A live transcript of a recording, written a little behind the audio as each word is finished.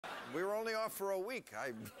We were only off for a week.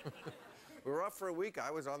 We were off for a week. I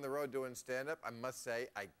was on the road doing stand-up. I must say,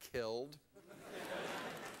 I killed,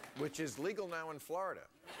 which is legal now in Florida.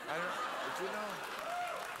 I don't know. Did you know?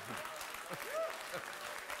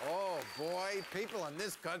 Oh, boy, people in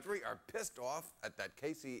this country are pissed off at that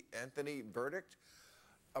Casey Anthony verdict.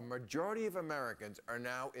 A majority of Americans are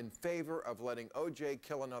now in favor of letting O.J.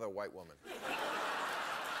 kill another white woman.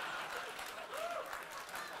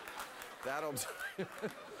 That'll...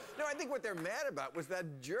 No, I think what they're mad about was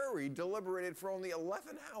that jury deliberated for only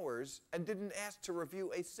 11 hours and didn't ask to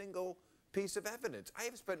review a single piece of evidence. I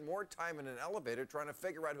have spent more time in an elevator trying to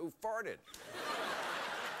figure out who farted.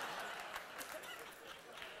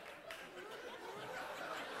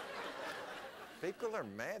 People are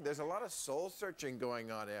mad. There's a lot of soul-searching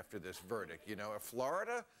going on after this verdict. You know,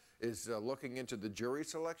 Florida is looking into the jury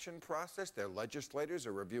selection process. Their legislators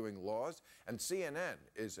are reviewing laws. And CNN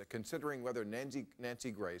is considering whether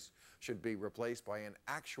Nancy Grace should be replaced by an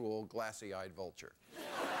actual glassy-eyed vulture.